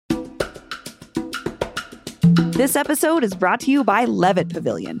This episode is brought to you by Levitt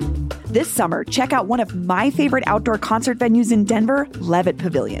Pavilion. This summer, check out one of my favorite outdoor concert venues in Denver, Levitt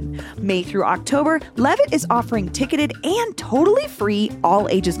Pavilion. May through October, Levitt is offering ticketed and totally free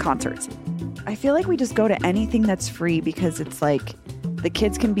all-ages concerts. I feel like we just go to anything that's free because it's like the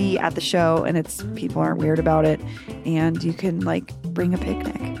kids can be at the show and it's people aren't weird about it, and you can like bring a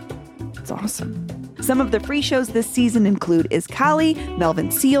picnic. It's awesome. Some of the free shows this season include Iskali,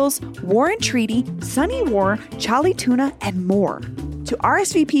 Melvin Seals, War and Treaty, Sunny War, Charlie Tuna, and more. To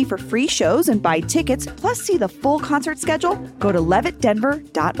RSVP for free shows and buy tickets, plus see the full concert schedule, go to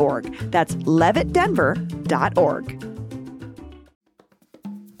levittdenver.org. That's levittdenver.org.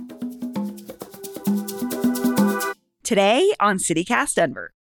 Today on CityCast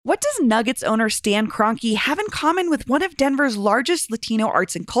Denver. What does Nuggets owner Stan Kroenke have in common with one of Denver's largest Latino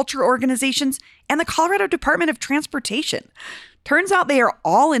arts and culture organizations and the Colorado Department of Transportation? Turns out they are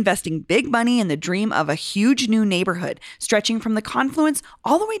all investing big money in the dream of a huge new neighborhood stretching from the Confluence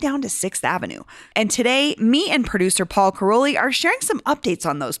all the way down to 6th Avenue. And today, me and producer Paul Caroli are sharing some updates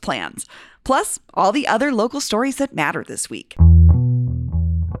on those plans, plus all the other local stories that matter this week.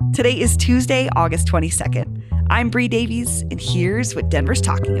 Today is Tuesday, August 22nd. I'm Bree Davies, and here's what Denver's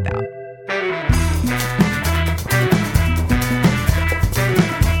talking about.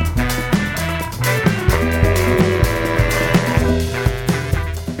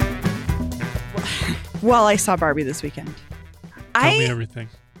 Well, I saw Barbie this weekend. Tell me everything.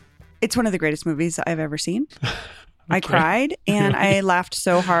 It's one of the greatest movies I've ever seen. Okay. I cried and I laughed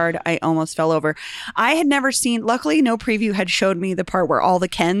so hard I almost fell over. I had never seen, luckily no preview had showed me the part where all the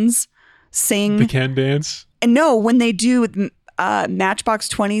Kens sing. The Ken dance? And no, when they do Matchbox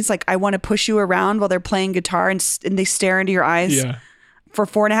 20s, like I Want to Push You Around while they're playing guitar and they stare into your eyes for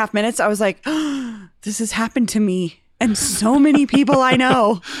 4.5 minutes. I was like, oh, this has happened to me and so many people I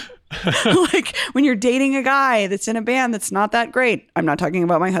know. Like when you're dating a guy that's in a band that's not that great. I'm not talking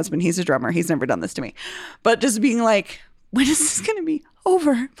about my husband. He's a drummer. He's never done this to me. But just being like, when is this going to be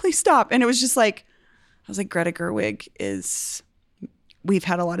over? Please stop. And it was just like, I was like, Greta Gerwig is, we've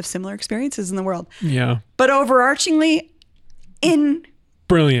had a lot of similar experiences in the world. Yeah. But overarchingly,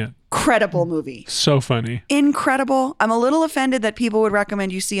 brilliant. Incredible movie. So funny. Incredible. I'm a little offended that people would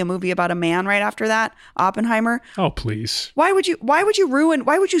recommend you see a movie about a man right after that, Oppenheimer. Oh, please. Why would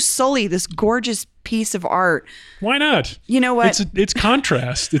you sully this gorgeous piece of art? Why not? You know what? It's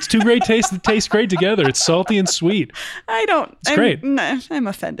contrast. It's two great tastes that taste great together. It's salty and sweet. It's great. I'm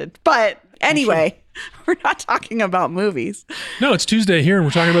offended. But anyway, we're not talking about movies. No, it's Tuesday here and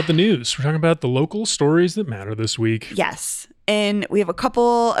we're talking about the news. We're talking about the local stories that matter this week. Yes. And we have an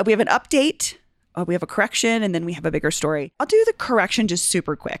update, we have a correction, and then we have a bigger story. I'll do the correction just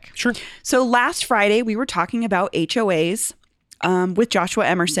super quick. Sure. So last Friday, we were talking about HOAs with Joshua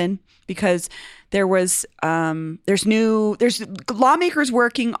Emerson because there's lawmakers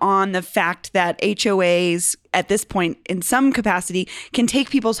working on the fact that HOAs at this point in some capacity can take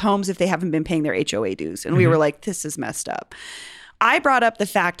people's homes if they haven't been paying their HOA dues. And we were like, this is messed up. I brought up the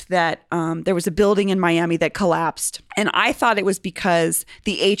fact that there was a building in Miami that collapsed, and I thought it was because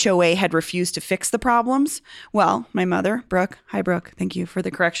the HOA had refused to fix the problems. Well, my mother, Brooke, hi Brooke, thank you for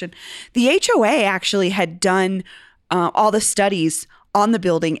the correction. The HOA actually had done all the studies on the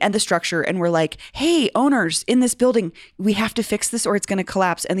building and the structure, and were like, hey, owners in this building, we have to fix this or it's going to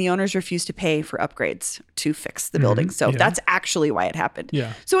collapse. And the owners refused to pay for upgrades to fix the building. So that's actually why it happened.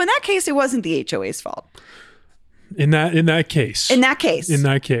 Yeah. So in that case, it wasn't the HOA's fault. In that case. I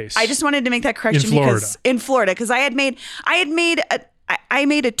just wanted to make that correction because in Florida, because I made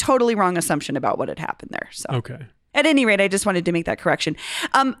a totally wrong assumption about what had happened there. So okay. At any rate, I just wanted to make that correction.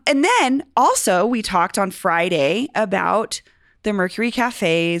 And then also we talked on Friday about the Mercury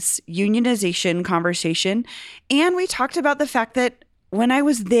Cafe's unionization conversation. And we talked about the fact that when I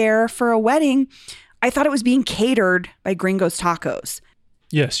was there for a wedding, I thought it was being catered by Gringo's Tacos.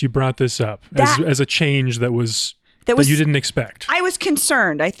 Yes, you brought this up as a change that you didn't expect. I was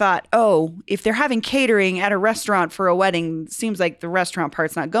concerned. I thought, oh, if they're having catering at a restaurant for a wedding, it seems like the restaurant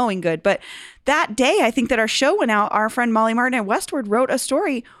part's not going good. But that day, I think that our show went out. Our friend Molly Martin at Westward wrote a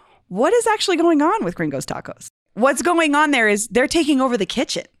story. What is actually going on with Gringo's Tacos? What's going on there is they're taking over the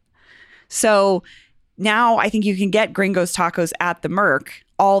kitchen. So now I think you can get Gringo's Tacos at the Merc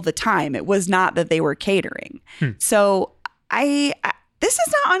all the time. It was not that they were catering. So this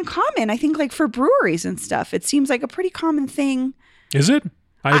is not uncommon. I think like for breweries and stuff, it seems like a pretty common thing. Is it?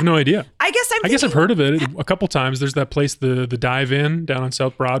 I have no idea. I guess I've heard of it a couple times. There's that place, the Dive In down on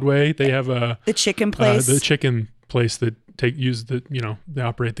South Broadway. They have the chicken place. The chicken place that they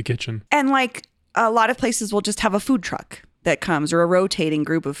operate the kitchen. And like a lot of places will just have a food truck that comes, or a rotating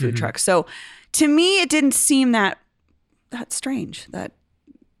group of food trucks. So to me, it didn't seem that strange.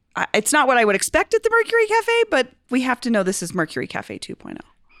 It's not what I would expect at the Mercury Cafe, but we have to know this is Mercury Cafe 2.0.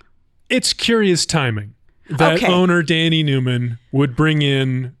 It's curious timing that owner Danny Newman would bring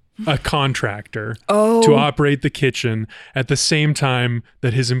in a contractor to operate the kitchen at the same time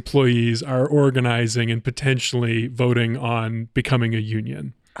that his employees are organizing and potentially voting on becoming a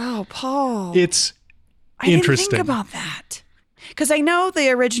union. Oh, Paul. It's interesting. I didn't think about that. Because I know the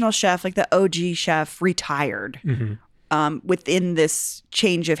original chef, like the OG chef, retired within this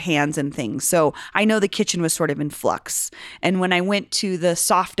change of hands and things. So I know the kitchen was sort of in flux. And when I went to the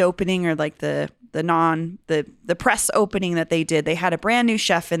soft opening, or like the press opening that they did, they had a brand new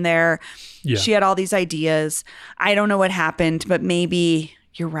chef in there. Yeah. She had all these ideas. I don't know what happened, but maybe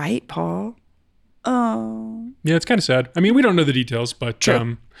you're right, Paul. Oh. Yeah, it's kind of sad. I mean, we don't know the details, but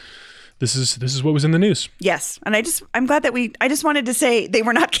this is what was in the news. Yes. And I'm glad that I just wanted to say they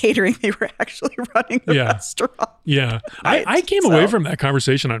were not catering. They were actually running the restaurant. Yeah. I came away from that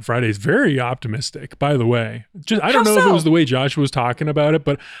conversation on Fridays very optimistic, by the way. I don't know if it was the way Joshua was talking about it,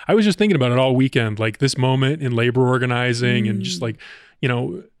 but I was just thinking about it all weekend, like this moment in labor organizing and just like,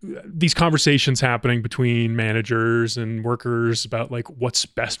 these conversations happening between managers and workers about like what's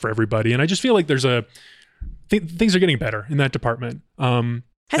best for everybody. And I just feel like things are getting better in that department.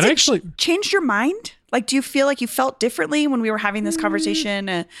 Has it actually changed your mind? Like, do you feel like you felt differently when we were having this conversation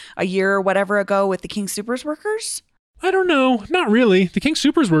a year or whatever ago with the King Soopers workers? I don't know. Not really. The King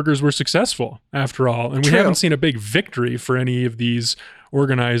Soopers workers were successful after all. And we haven't seen a big victory for any of these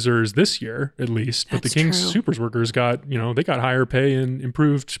organizers this year, at least. But the King Soopers workers got, they got higher pay and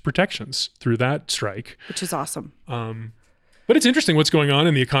improved protections through that strike. Which is awesome. But it's interesting what's going on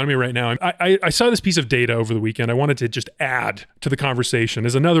in the economy right now. I saw this piece of data over the weekend. I wanted to just add to the conversation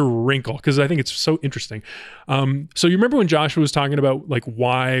as another wrinkle because I think it's so interesting. So you remember when Joshua was talking about like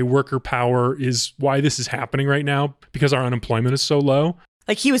why why this is happening right now because our unemployment is so low?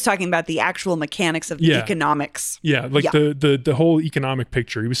 Like he was talking about the actual mechanics of the economics. Yeah, the whole economic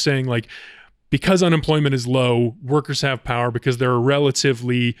picture. He was saying like because unemployment is low, workers have power because there are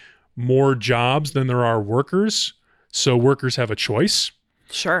relatively more jobs than there are workers. So workers have a choice.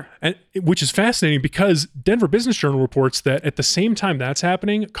 Sure. And which is fascinating because Denver Business Journal reports that at the same time that's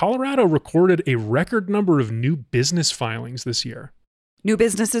happening, Colorado recorded a record number of new business filings this year. New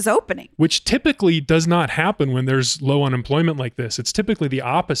businesses opening. Which typically does not happen when there's low unemployment like this. It's typically the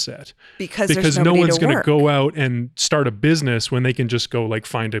opposite. Because no one's going to go out and start a business when they can just go like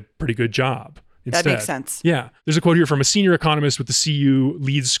find a pretty good job. Instead. That makes sense. Yeah. There's a quote here from a senior economist with the CU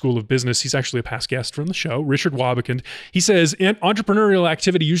Leeds School of Business. He's actually a past guest from the show, Richard Wabekand. He says, entrepreneurial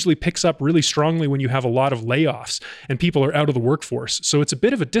activity usually picks up really strongly when you have a lot of layoffs and people are out of the workforce. So it's a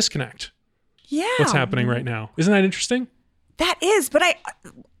bit of a disconnect. Yeah. What's happening right now. Isn't that interesting? That is, but I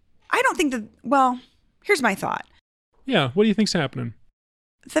don't think that, well, here's my thought. Yeah. What do you think's happening?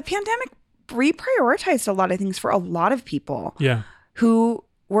 The pandemic reprioritized a lot of things for a lot of people. Yeah. Who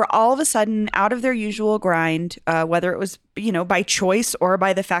were all of a sudden out of their usual grind, whether it was, by choice or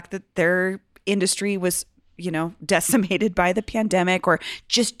by the fact that their industry was, decimated by the pandemic or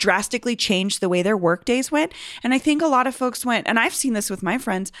just drastically changed the way their work days went. And I think a lot of folks went, and I've seen this with my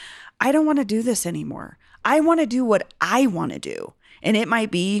friends, I don't want to do this anymore. I want to do what I want to do. And it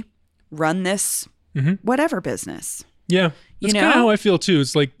might be run this whatever business. Yeah. That's kind of how I feel too.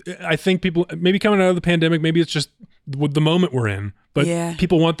 It's like, I think people maybe coming out of the pandemic, maybe it's just the moment we're in, but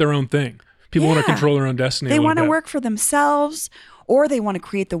people want their own thing. People want to control their own destiny. They want to work for themselves, or they want to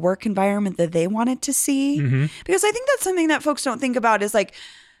create the work environment that they wanted to see. Because I think that's something that folks don't think about is like,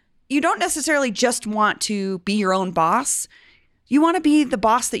 you don't necessarily just want to be your own boss. You want to be the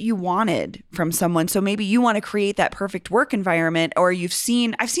boss that you wanted from someone. So maybe you want to create that perfect work environment, or I've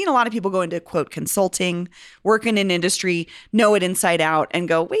seen a lot of people go into quote consulting, work in an industry, know it inside out and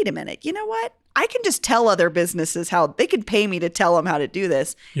go, wait a minute, you know what? I can just tell other businesses how they could pay me to tell them how to do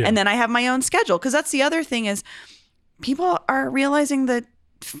this. Yeah. And then I have my own schedule. Because that's the other thing is people are realizing that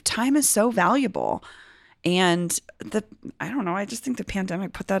time is so valuable. And I just think the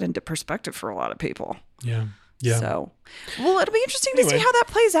pandemic put that into perspective for a lot of people. Yeah. Yeah. So, well, it'll be interesting to see how that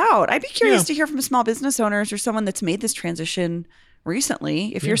plays out. I'd be curious to hear from small business owners or someone that's made this transition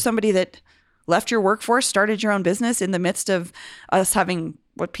recently. If you're somebody that left your workforce, started your own business in the midst of us having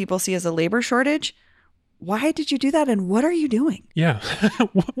what people see as a labor shortage, why did you do that? And what are you doing? Yeah.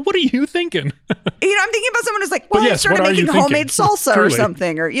 What are you thinking? I'm thinking about someone who's like, I started making homemade salsa or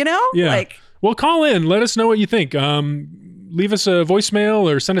something, or, Well, call in. Let us know what you think. Leave us a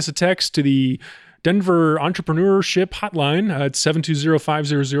voicemail or send us a text to the Denver Entrepreneurship Hotline at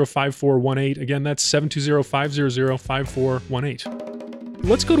 720-500-5418. Again, that's 720-500-5418.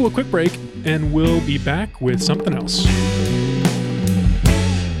 let's go to a quick break and we'll be back with something else.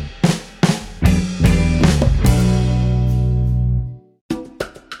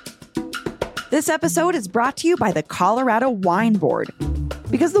 This episode is brought to you by the Colorado Wine Board.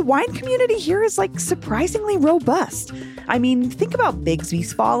 Because the wine community here is surprisingly robust. I mean, think about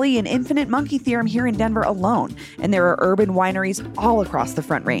Bigsby's Folly and Infinite Monkey Theorem here in Denver alone. And there are urban wineries all across the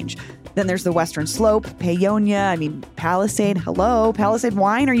Front Range. Then there's the Western Slope, Paonia, Palisade. Hello, Palisade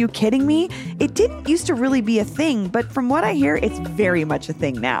wine, are you kidding me? It didn't used to really be a thing, but from what I hear, it's very much a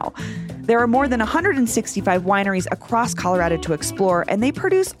thing now. There are more than 165 wineries across Colorado to explore, and they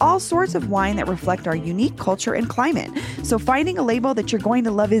produce all sorts of wine that reflect our unique culture and climate. So finding a label that you're going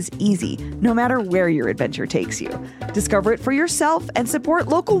to love is easy, no matter where your adventure takes you. Discover it for yourself and support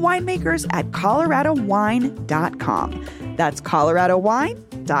local winemakers at coloradowine.com. That's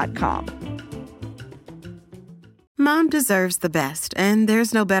coloradowine.com. Mom deserves the best, and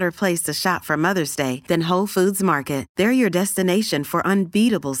there's no better place to shop for Mother's Day than Whole Foods Market. They're your destination for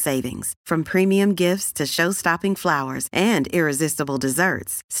unbeatable savings, from premium gifts to show-stopping flowers and irresistible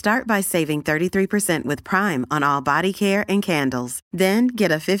desserts. Start by saving 33% with Prime on all body care and candles. Then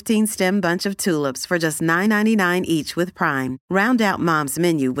get a 15-stem bunch of tulips for just $9.99 each with Prime. Round out Mom's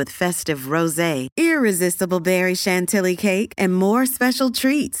menu with festive rosé, irresistible berry chantilly cake, and more special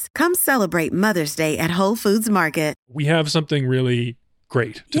treats. Come celebrate Mother's Day at Whole Foods Market. We have something really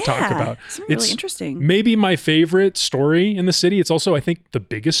great to talk about. Something really interesting. Maybe my favorite story in the city. It's also, I think, the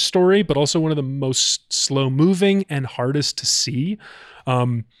biggest story, but also one of the most slow moving and hardest to see.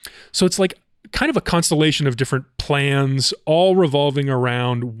 So it's kind of a constellation of different plans, all revolving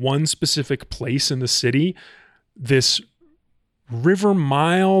around one specific place in the city. This River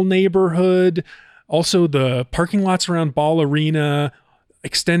Mile neighborhood, also the parking lots around Ball Arena,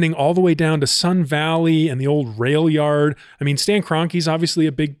 extending all the way down to Sun Valley and the old rail yard. Stan Kroenke's obviously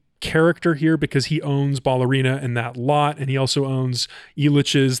a big character here because he owns Ball Arena and that lot, and he also owns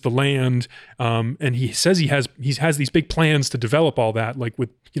Elitch's, the land. And he says he has these big plans to develop all that,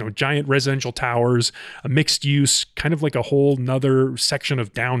 with giant residential towers, a mixed use, kind of like a whole nother section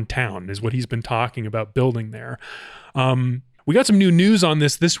of downtown is what he's been talking about building there. We got some new news on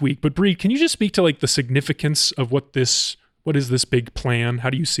this week, but Bree, can you just speak to the significance of what is this big plan? How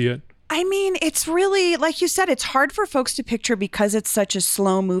do you see it? It's really, like you said, it's hard for folks to picture because it's such a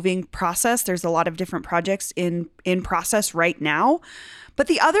slow moving process. There's a lot of different projects in process right now. But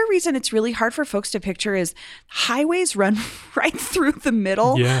the other reason it's really hard for folks to picture is highways run right through the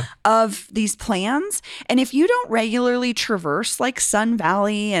middle of these plans. And if you don't regularly traverse Sun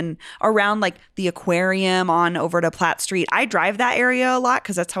Valley and around the aquarium on over to Platt Street, I drive that area a lot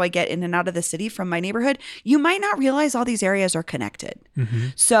because that's how I get in and out of the city from my neighborhood. You might not realize all these areas are connected. Mm-hmm.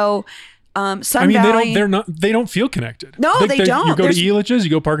 So Sun Valley, they don't feel connected. No, they don't. You go to Elitch's,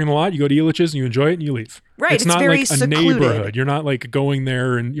 you go park in the lot, you go to Elitch's and you enjoy it and you leave. Right. It's not very a secluded neighborhood. You're not going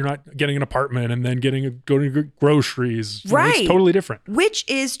there and you're not getting an apartment and then going to groceries. Right. It's totally different. Which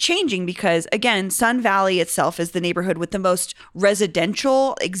is changing because, again, Sun Valley itself is the neighborhood with the most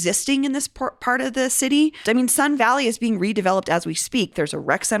residential existing in this part of the city. Sun Valley is being redeveloped as we speak. There's a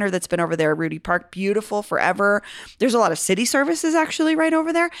rec center that's been over there, Rudy Park, beautiful forever. There's a lot of city services actually right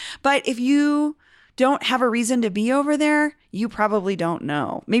over there. But if you don't have a reason to be over there, you probably don't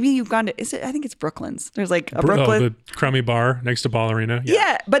know. Maybe you've gone to, I think it's Brooklyn's. There's a Brooklyn. The crummy bar next to Ball Arena.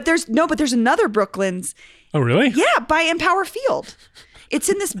 Yeah, but there's another Brooklyn's. Oh, really? Yeah, by Empower Field. It's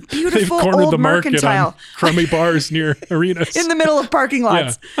in this beautiful They've cornered old the market mercantile. On crummy bars near arenas. In the middle of parking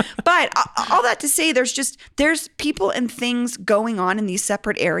lots. Yeah. But all that to say, there's people and things going on in these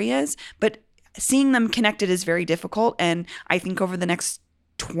separate areas, but seeing them connected is very difficult. And I think over the next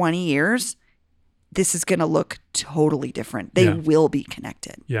 20 years, this is going to look totally different. They will be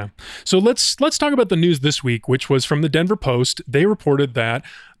connected. Yeah. So let's talk about the news this week, which was from the Denver Post. They reported that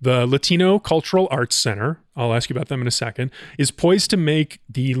the Latino Cultural Arts Center, I'll ask you about them in a second, is poised to make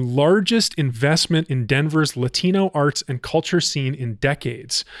the largest investment in Denver's Latino arts and culture scene in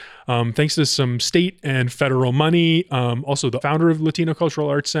decades. Thanks to some state and federal money, also the founder of Latino Cultural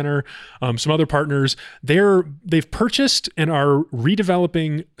Arts Center, some other partners, they've purchased and are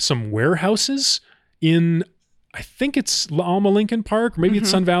redeveloping some warehouses in, I think it's La Alma Lincoln Park, maybe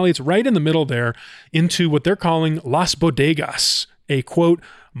it's Sun Valley. It's right in the middle there into what they're calling Las Bodegas, a quote,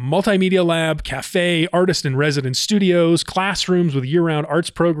 multimedia lab, cafe, artist in residence studios, classrooms with year-round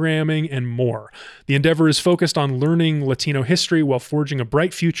arts programming, and more. The endeavor is focused on learning Latino history while forging a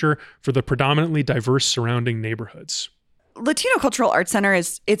bright future for the predominantly diverse surrounding neighborhoods. Latino Cultural Arts Center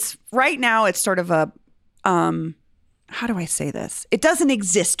it's right now, it's sort of a, how do I say this? It doesn't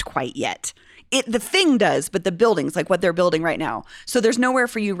exist quite yet. the thing does, but the buildings, like what they're building right now. So there's nowhere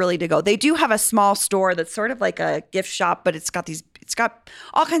for you really to go. They do have a small store that's sort of like a gift shop, but it's got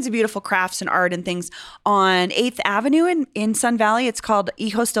all kinds of beautiful crafts and art and things on 8th Avenue in Sun Valley. It's called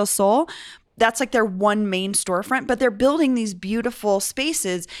Hijos del Sol. That's like their one main storefront, but they're building these beautiful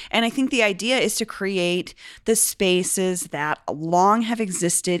spaces. And I think the idea is to create the spaces that long have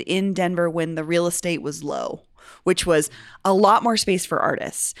existed in Denver when the real estate was low, which was a lot more space for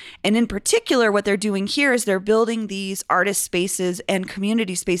artists. And in particular, what they're doing here is they're building these artist spaces and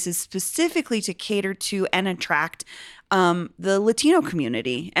community spaces specifically to cater to and attract the Latino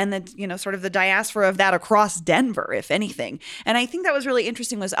community and the, sort of the diaspora of that across Denver, if anything. And I think that was really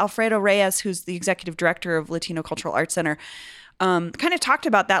interesting was Alfredo Reyes, who's the executive director of Latino Cultural Arts Center, kind of talked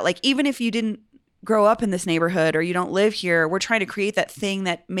about that. Like, even if you didn't grow up in this neighborhood or you don't live here, we're trying to create that thing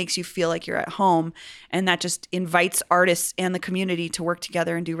that makes you feel like you're at home, and that just invites artists and the community to work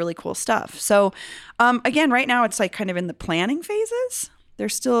together and do really cool stuff. So again, right now it's like kind of in the planning phases. They're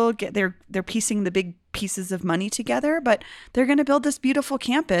still they're piecing the big pieces of money together, but they're going to build this beautiful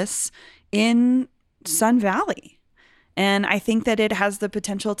campus in Sun Valley. And I think that it has the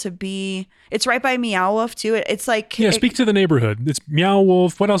potential to be, it's right by Meow Wolf too. It's like, speak to the neighborhood. It's Meow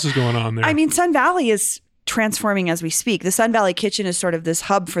Wolf. What else is going on there? I mean, Sun Valley is transforming as we speak. The Sun Valley Kitchen is sort of this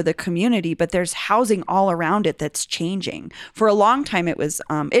hub for the community, but there's housing all around it that's changing. For a long time, it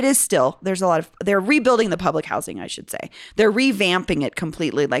is still, there's a lot of, they're rebuilding the public housing, I should say. They're revamping it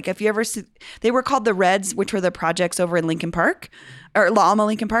completely. Like if you ever see, they were called the Reds, which were the projects over in Lincoln Park, or La Alma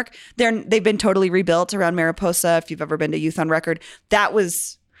Lincoln Park. They've been totally rebuilt around Mariposa. If you've ever been to Youth on Record, that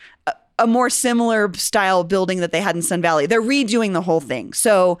was a more similar style building that they had in Sun Valley. They're redoing the whole thing.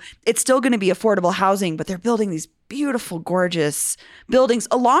 So it's still going to be affordable housing, but they're building these beautiful, gorgeous buildings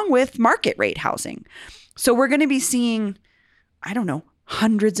along with market rate housing. So we're going to be seeing, I don't know,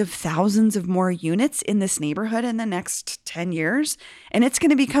 hundreds of thousands of more units in this neighborhood in the next 10 years. And it's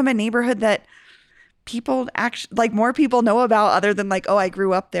going to become a neighborhood that people actually, like, more people know about, other than like, oh, I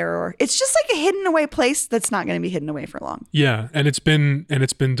grew up there, or it's just like a hidden away place that's not going to be hidden away for long. Yeah, and it's been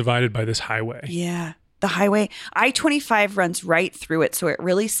divided by this highway. Yeah, the highway I-25 runs right through it, so it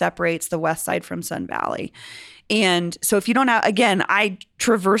really separates the Westside from Sun Valley. And so if you don't have, again, I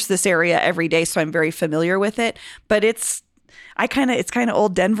traverse this area every day, so I'm very familiar with it, but it's kind of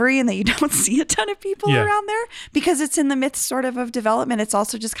old Denver-y in that you don't see a ton of people around there because it's in the midst sort of development. It's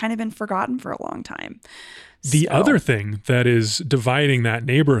also just kind of been forgotten for a long time. The other thing that is dividing that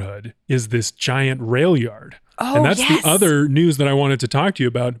neighborhood is this giant rail yard. Oh, and that's yes. the other news that I wanted to talk to you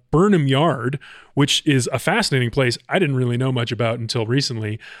about. Burnham Yard, which is a fascinating place I didn't really know much about until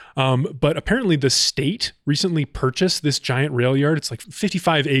recently. But apparently the state recently purchased this giant rail yard. It's like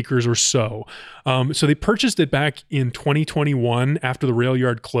 55 acres or so. So they purchased it back in 2021 after the rail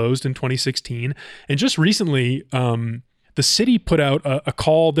yard closed in 2016. And just recently, the city put out a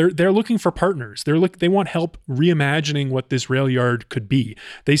call. They're looking for partners. They want help reimagining what this rail yard could be.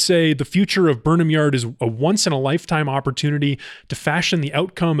 They say the future of Burnham Yard is a once-in-a-lifetime opportunity to fashion the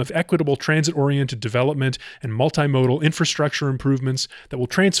outcome of equitable transit-oriented development and multimodal infrastructure improvements that will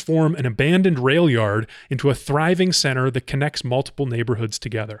transform an abandoned rail yard into a thriving center that connects multiple neighborhoods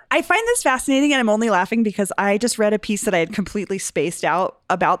together. I find this fascinating, and I'm only laughing because I just read a piece that I had completely spaced out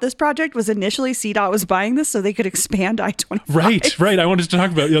about this project. Was initially CDOT was buying this so they could expand I-25. Right. I wanted to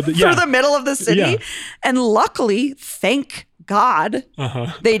talk about through the middle of the city. Yeah. And luckily, thank God,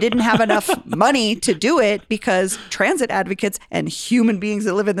 they didn't have enough money to do it, because transit advocates and human beings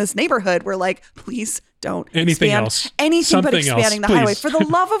that live in this neighborhood were like, please don't expand anything but expanding the highway. For the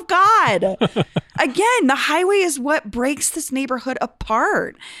love of God. Again, the highway is what breaks this neighborhood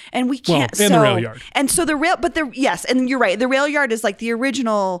apart. And we can't. And the rail yard. And so yes, and you're right. The rail yard is like the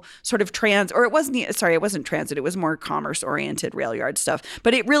original sort of it wasn't transit. It was more commerce oriented rail yard stuff.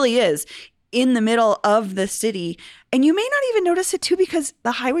 But it really is in the middle of the city. And you may not even notice it too, because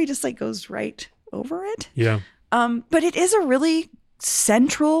the highway just like goes right over it. Yeah. But it is a really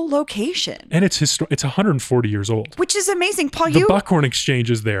central location. And it's 140 years old. Which is amazing. Paul, the Buckhorn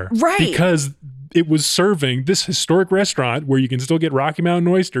Exchange is there. Right. Because it was serving this historic restaurant where you can still get Rocky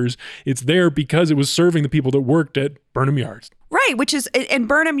Mountain oysters. It's there because it was serving the people that worked at Burnham Yards. Right, and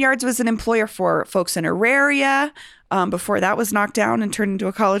Burnham Yards was an employer for folks in Auraria. Before that was knocked down and turned into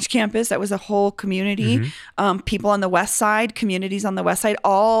a college campus. That was a whole community. Mm-hmm. People on the West Side, communities on the West Side,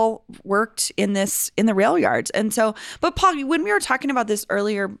 all worked in the rail yards. And so, but Paul, when we were talking about this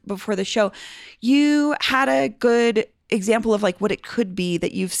earlier before the show, you had a good example of like what it could be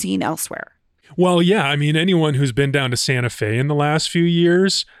that you've seen elsewhere. Well, yeah. I mean, anyone who's been down to Santa Fe in the last few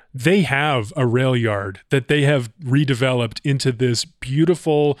years, they have a rail yard that they have redeveloped into this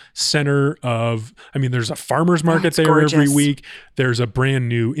beautiful center of, I mean, there's a farmer's market there gorgeous. Every week. There's a brand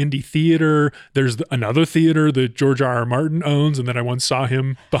new indie theater. There's another theater that George R.R. Martin owns and that I once saw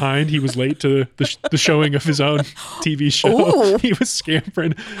him behind. He was late to the showing of his own TV show. Ooh. He was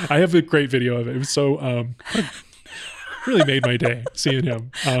scampering. I have a great video of it. It was so... really made my day seeing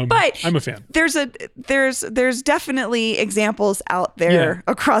him. But I'm a fan. There's definitely examples out there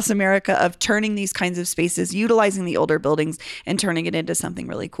across America of turning these kinds of spaces, utilizing the older buildings and turning it into something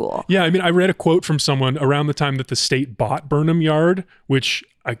really cool. Yeah, I mean, I read a quote from someone around the time that the state bought Burnham Yard, which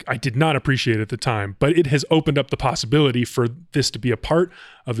I did not appreciate at the time, but it has opened up the possibility for this to be a part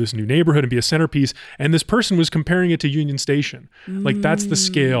of this new neighborhood and be a centerpiece. And this person was comparing it to Union Station. Like that's the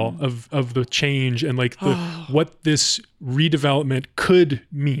scale of the change and like what this redevelopment could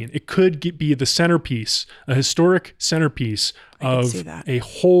mean. It could be the centerpiece, a historic centerpiece of a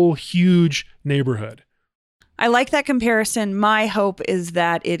whole huge neighborhood. I like that comparison. My hope is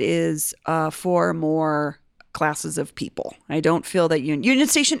that it is for more classes of people. I don't feel that Union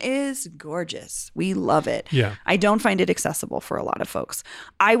Station is gorgeous. We love it. Yeah. I don't find it accessible for a lot of folks.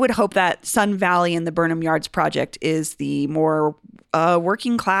 I would hope that Sun Valley and the Burnham Yards project is the more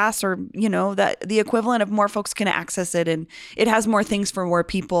working class, or that the equivalent of more folks can access it, and it has more things for more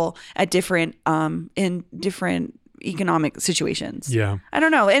people at different in different economic situations. Yeah. I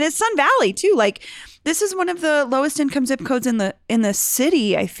don't know. And it's Sun Valley too. Like this is one of the lowest income zip codes in the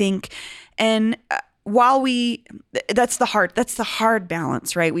city, I think. And while that's the hard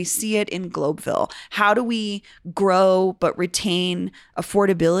balance, right? We see it in Globeville. How do we grow but retain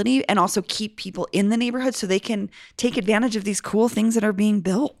affordability and also keep people in the neighborhood so they can take advantage of these cool things that are being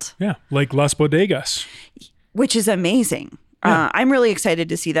built? Yeah, like Las Bodegas. Which is amazing. Yeah. I'm really excited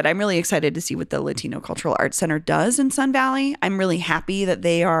to see that. I'm really excited to see what the Latino Cultural Arts Center does in Sun Valley. I'm really happy that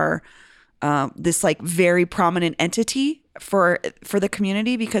they are this like very prominent entity for the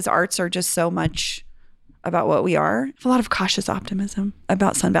community, because arts are just so much about what we are. A lot of cautious optimism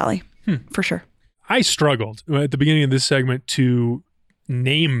about Sun Valley, for sure. I struggled at the beginning of this segment to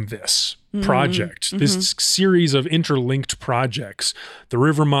name this project, this series of interlinked projects, the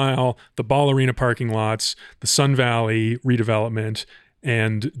River Mile, the Ball Arena parking lots, the Sun Valley redevelopment,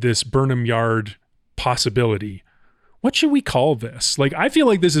 and this Burnham Yard possibility. What should we call this? Like, I feel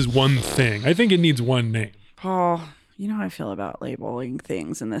like this is one thing. I think it needs one name. Oh, you know how I feel about labeling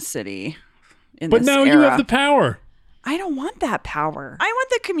things in this city. But now you have the power. I don't want that power. I want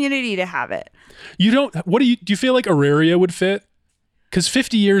the community to have it. You don't. Do you feel like Auraria would fit? Because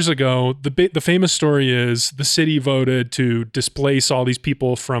 50 years ago, the famous story is the city voted to displace all these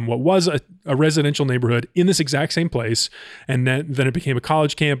people from what was a residential neighborhood in this exact same place. And then it became a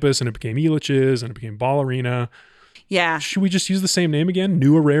college campus, and it became Elitch's, and it became Ball Arena. Yeah. Should we just use the same name again?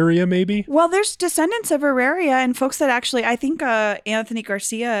 New Auraria, maybe? Well, there's descendants of Auraria and folks that actually, I think Anthony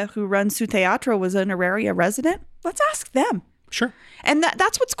Garcia, who runs Su Teatro, was an Auraria resident. Let's ask them. Sure. And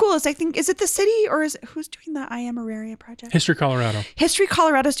that's what's cool is I think, is it the city or who's doing the I Am Auraria project? History Colorado. History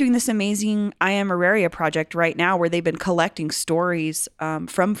Colorado is doing this amazing I Am Auraria project right now, where they've been collecting stories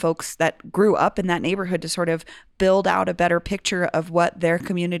from folks that grew up in that neighborhood to sort of build out a better picture of what their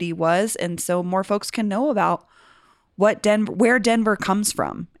community was. And so more folks can know about where Denver comes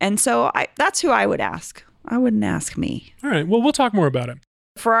from. And so that's who I would ask. I wouldn't ask me. All right. Well, we'll talk more about it.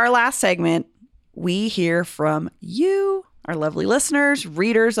 For our last segment, we hear from you, our lovely listeners,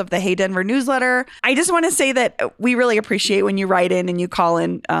 readers of the Hey Denver newsletter. I just want to say that we really appreciate when you write in and you call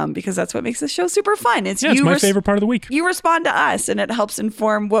in, because that's what makes this show super fun. It's my favorite part of the week. You respond to us, and it helps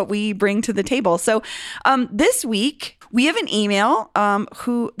inform what we bring to the table. So this week, we have an email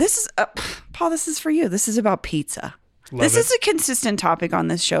Paul, this is for you. This is about pizza. This is a consistent topic on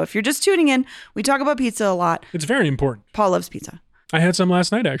this show. If you're just tuning in, we talk about pizza a lot. It's very important. Paul loves pizza. I had some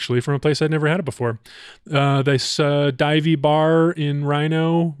last night, actually, from a place I'd never had it before. This divey bar in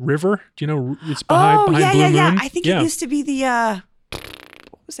Rhino River. Do you know? It's behind Blue Moon. I think it used to be the,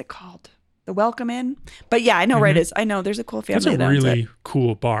 what was it called? The Welcome Inn. But yeah, I know where it is. I know there's a cool family. It's a really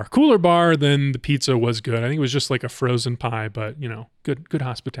cool bar. Cooler bar than the pizza was good. I think it was just like a frozen pie, but good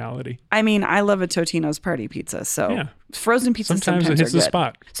hospitality. I mean, I love a Totino's party pizza. So frozen pizza sometimes it hits the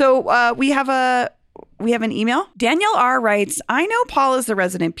spot. So we have an email. Danielle R. writes, I know Paul is the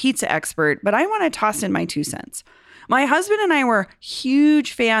resident pizza expert, but I want to toss in my 2 cents. My husband and I were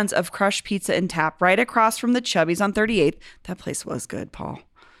huge fans of Crush Pizza and Tap right across from the Chubby's on 38th. That place was good, Paul.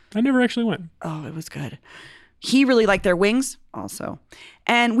 I never actually went. Oh, it was good. He really liked their wings also.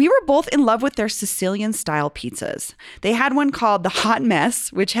 And we were both in love with their Sicilian-style pizzas. They had one called the Hot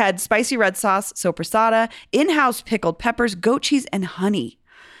Mess, which had spicy red sauce, soppressata, in-house pickled peppers, goat cheese, and honey.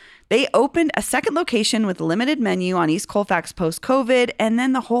 They opened a second location with a limited menu on East Colfax post-COVID, and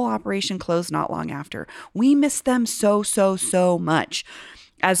then the whole operation closed not long after. We miss them so much.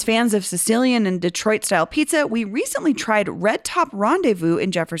 As fans of Sicilian and Detroit-style pizza, we recently tried Red Top Rendezvous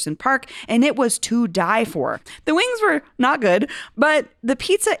in Jefferson Park, and it was to die for. The wings were not good, but the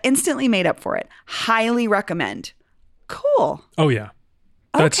pizza instantly made up for it. Highly recommend. Cool. Oh, yeah.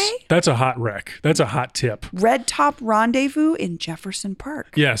 That's a hot rec. That's a hot tip. Red Top Rendezvous in Jefferson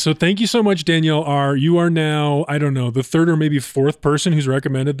Park. Yeah, so thank you so much, Danielle R. You are now, I don't know, the third or maybe fourth person who's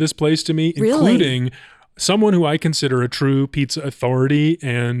recommended this place to me, including someone who I consider a true pizza authority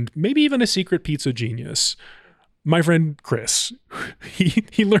and maybe even a secret pizza genius. My friend Chris.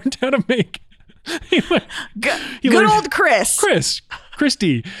 He learned how to make... Good old Chris.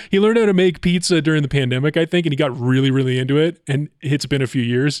 Christy. He learned how to make pizza during the pandemic, I think, and he got really, really into it. And it's been a few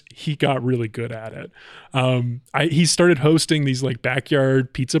years. He got really good at it. He started hosting these like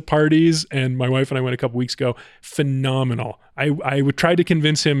backyard pizza parties, and my wife and I went a couple weeks ago. Phenomenal. I would try to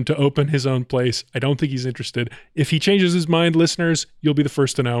convince him to open his own place. I don't think he's interested. If he changes his mind, listeners, you'll be the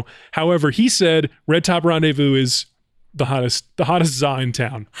first to know. However, he said Red Top Rendezvous is the hottest za in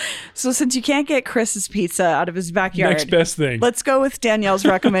town. So since you can't get Chris's pizza out of his backyard, next best thing. Let's go with Danielle's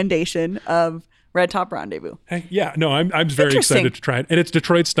recommendation of Red Top Rendezvous. Hey, yeah, no, I'm very excited to try it. And it's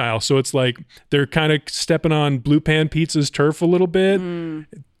Detroit style. So it's like they're kind of stepping on Blue Pan Pizza's turf a little bit,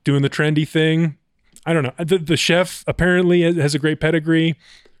 doing the trendy thing. I don't know. The chef apparently has a great pedigree.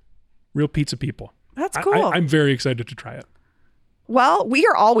 Real pizza people. That's cool. I'm very excited to try it. Well, we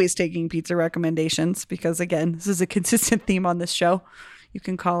are always taking pizza recommendations because, again, this is a consistent theme on this show. You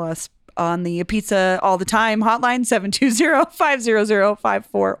can call us on the Pizza All the Time hotline,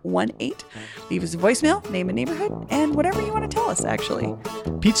 720-500-5418. Leave us a voicemail, name a neighborhood, and whatever you want to tell us, actually.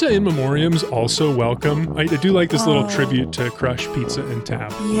 Pizza in memoriam's also welcome. I do like this little tribute to Crush Pizza and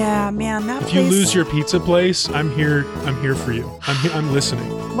Tap. Yeah, man, that If you lose your pizza place, I'm here for you. I'm listening.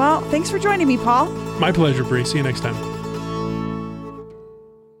 Well, thanks for joining me, Paul. My pleasure, Bree. See you next time.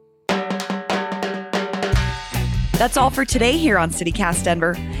 That's all for today here on CityCast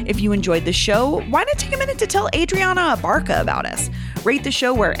Denver. If you enjoyed the show, why not take a minute to tell Adriana Abarca about us? Rate the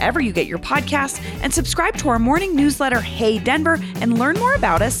show wherever you get your podcasts and subscribe to our morning newsletter, Hey Denver, and learn more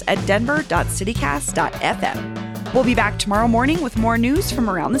about us at denver.citycast.fm. We'll be back tomorrow morning with more news from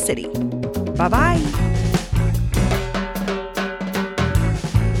around the city. Bye-bye.